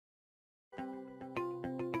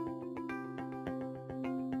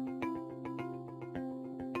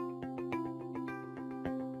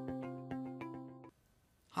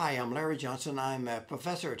Hi, I'm Larry Johnson. I'm a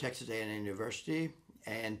professor at Texas A&M University,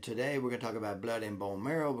 and today we're going to talk about blood and bone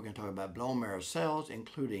marrow. We're going to talk about bone marrow cells,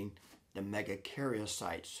 including the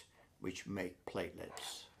megakaryocytes, which make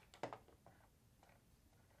platelets.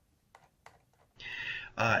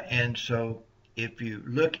 And so if you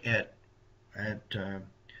look at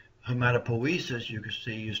hematopoiesis, you can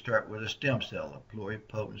see you start with a stem cell, a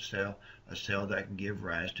pluripotent cell, a cell that can give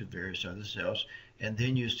rise to various other cells, and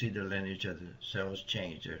then you see the lineage of the cells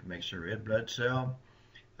change. It makes a red blood cell.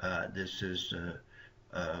 This is the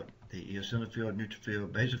eosinophil, neutrophil,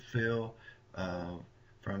 basophil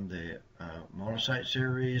from the monocyte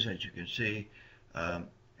series, as you can see.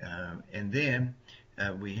 And then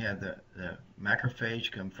we have the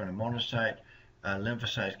macrophage come from the monocyte.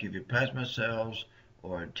 Lymphocytes give you plasma cells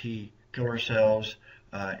or T killer cells,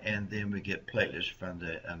 and then we get platelets from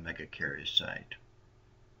the megakaryocyte.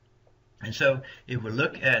 And so if we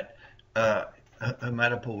look at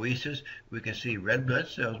hematopoiesis, we can see red blood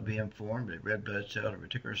cells being formed, the red blood cells,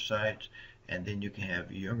 reticulocytes, and then you can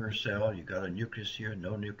have younger cell. You got a nucleus here,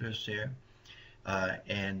 no nucleus here,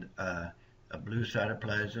 and a blue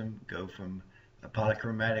cytoplasm go from a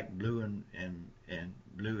polychromatic blue and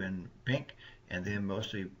blue and pink, and then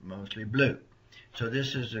mostly blue. So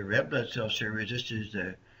this is the red blood cell series. This is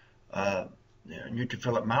the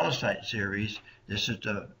neutrophilic myelocyte series. This is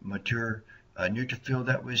the mature neutrophil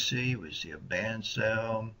that we see. We see a band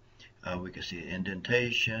cell. We can see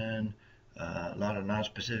indentation, a lot of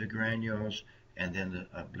nonspecific granules, and then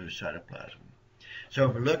the blue cytoplasm. So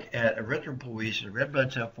if we look at erythropoiesis, red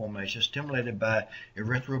blood cell formation stimulated by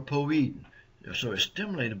erythropoietin. So it's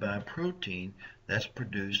stimulated by a protein that's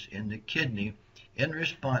produced in the kidney in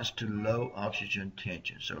response to low oxygen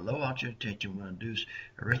tension. So low oxygen tension will induce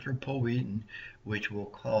erythropoietin, which will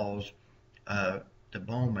cause the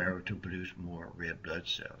bone marrow to produce more red blood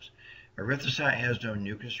cells. Erythrocyte has no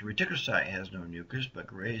nucleus. Reticulocyte has no nucleus, but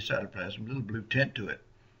gray cytoplasm, little blue tint to it,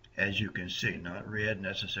 as you can see. Not red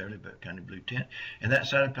necessarily, but kind of blue tint. And that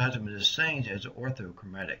cytoplasm is the same as the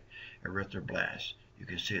orthochromatic erythroblast. You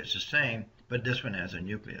can see it's the same, but this one has a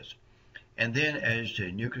nucleus. And then as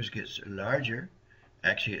the nucleus gets larger,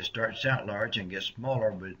 actually it starts out large and gets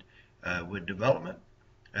smaller with development.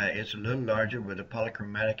 It's a little larger with a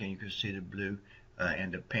polychromatic, and you can see the blue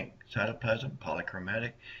and the pink cytoplasm,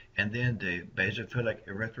 polychromatic. And then the basophilic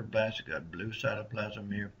erythroblast got blue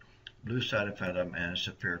cytoplasm here, blue cytoplasm, and a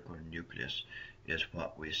spherical nucleus is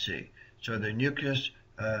what we see. So the nucleus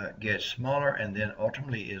gets smaller and then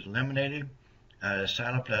ultimately is eliminated. The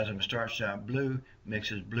cytoplasm starts out blue,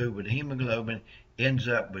 mixes blue with hemoglobin, ends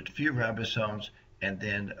up with few ribosomes, and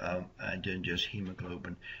then just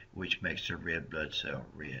hemoglobin, which makes the red blood cell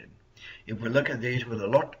red. If we look at these with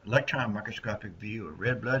an electron microscopic view, a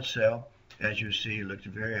red blood cell, as you see, it looks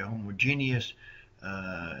very homogeneous,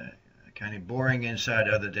 kind of boring inside,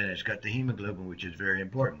 other than it's got the hemoglobin, which is very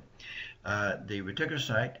important. The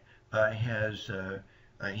reticulocyte has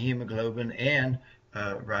hemoglobin and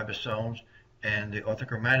ribosomes, and the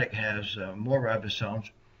orthochromatic has more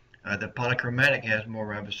ribosomes. The polychromatic has more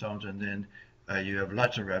ribosomes, and then you have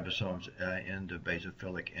lots of ribosomes in the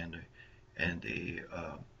basophilic and the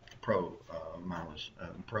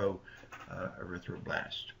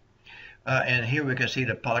erythroblast. And here we can see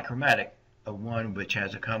the polychromatic one, which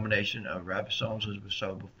has a combination of ribosomes, as we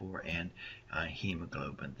saw before, and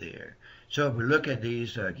hemoglobin there. So if we look at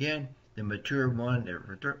these again, the mature one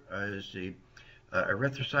is the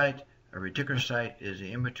erythrocyte. A reticulocyte is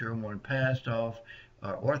the immature one passed off.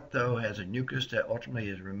 Ortho has a nucleus that ultimately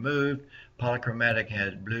is removed. Polychromatic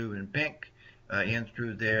has blue and pink in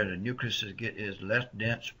through there. The nucleus is less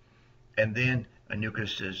dense, and then a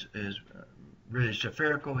nucleus is really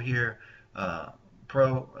spherical here.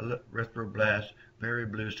 Pro-erythroblast, very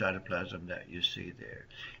blue cytoplasm that you see there.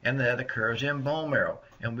 And that occurs in bone marrow.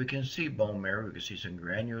 And we can see bone marrow. We can see some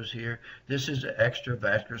granules here. This is the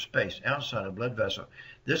extravascular space outside a blood vessel.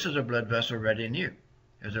 This is a blood vessel right in here.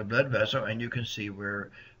 There's a blood vessel, and you can see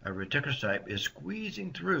where a reticulocyte is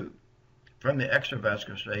squeezing through from the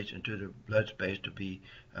extravascular space into the blood space to be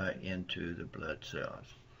into the blood cells.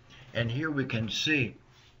 And here we can see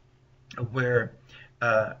where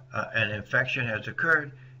an infection has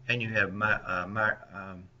occurred, and you have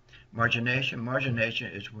margination.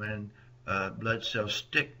 Margination is when blood cells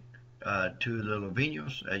stick to the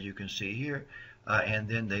lovenules, as you can see here, and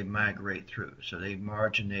then they migrate through. So they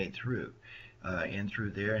marginate through in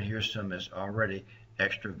through there, and here's some that's already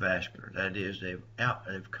extravascular. That is, they've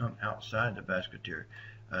come outside the vasculature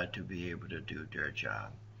to be able to do their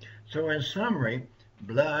job. So in summary,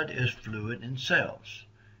 blood is fluid in cells.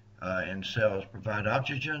 And cells provide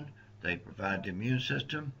oxygen, they provide the immune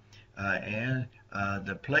system, and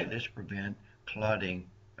the platelets prevent clotting,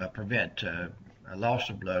 prevent loss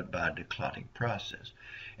of blood by the clotting process.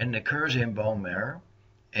 And it occurs in bone marrow,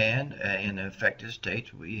 and in the affected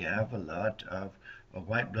states, we have a lot of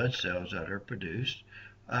white blood cells that are produced,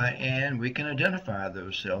 and we can identify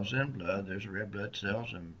those cells in blood. There's red blood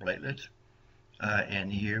cells and platelets,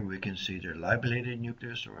 and here we can see their lobulated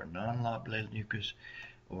nucleus or non-lobulated nucleus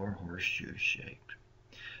or horseshoe shaped.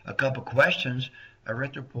 A couple questions.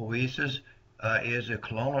 Erythropoiesis is a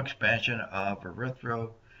clonal expansion of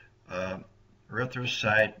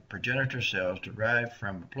erythrocyte progenitor cells derived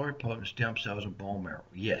from pluripotent stem cells of bone marrow.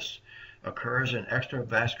 Yes. Occurs in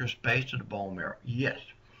extravascular space of the bone marrow. Yes.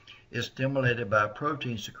 Is stimulated by a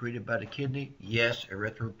protein secreted by the kidney. Yes.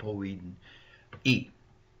 Erythropoietin E.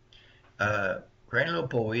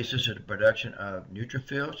 Granulopoiesis is the production of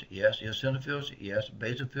neutrophils. Yes. Eosinophils. Yes.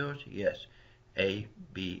 Basophils. Yes. A,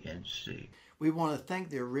 B, and C. We want to thank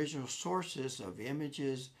the original sources of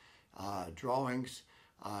images, drawings,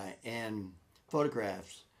 and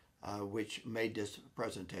photographs which made this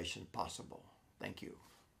presentation possible. Thank you.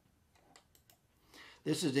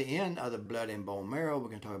 This is the end of the blood and bone marrow. We're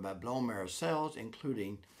going to talk about bone marrow cells,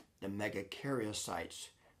 including the megakaryocytes,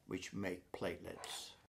 which make platelets.